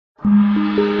Looking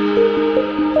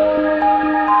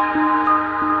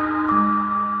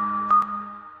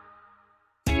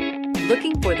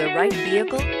for the right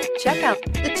vehicle? Check out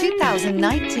the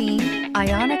 2019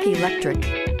 Ioniq Electric.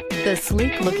 The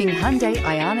sleek-looking Hyundai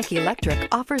Ioniq Electric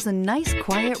offers a nice,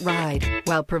 quiet ride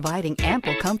while providing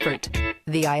ample comfort.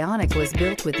 The Ioniq was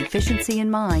built with efficiency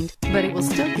in mind, but it will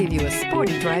still give you a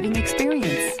sporty driving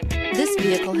experience. This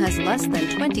vehicle has less than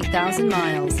 20,000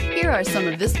 miles. Here are some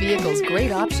of this vehicle's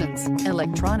great options: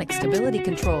 electronic stability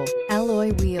control,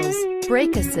 alloy wheels,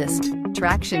 brake assist,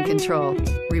 traction control,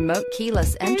 remote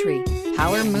keyless entry,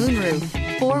 power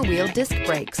moonroof, four-wheel disc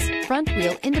brakes,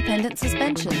 front-wheel independent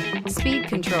suspension, speed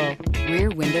control, rear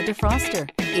window defroster.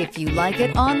 If you like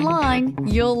it online,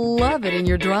 you'll love it in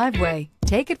your driveway.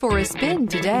 Take it for a spin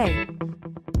today.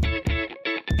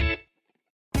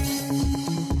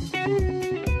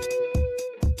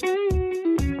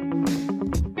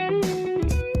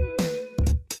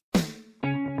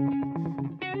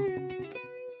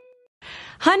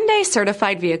 Hyundai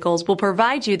certified vehicles will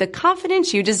provide you the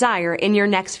confidence you desire in your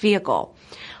next vehicle.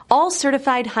 All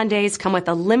certified Hyundais come with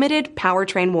a limited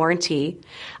powertrain warranty,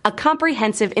 a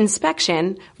comprehensive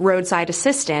inspection, roadside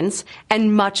assistance,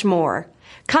 and much more.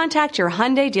 Contact your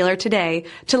Hyundai dealer today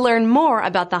to learn more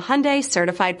about the Hyundai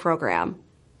Certified program.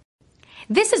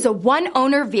 This is a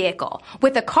one-owner vehicle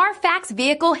with a CARFAX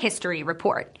Vehicle History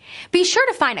Report. Be sure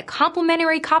to find a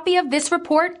complimentary copy of this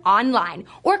report online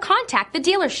or contact the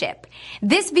dealership.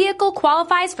 This vehicle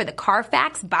qualifies for the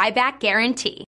CARFAX Buyback Guarantee.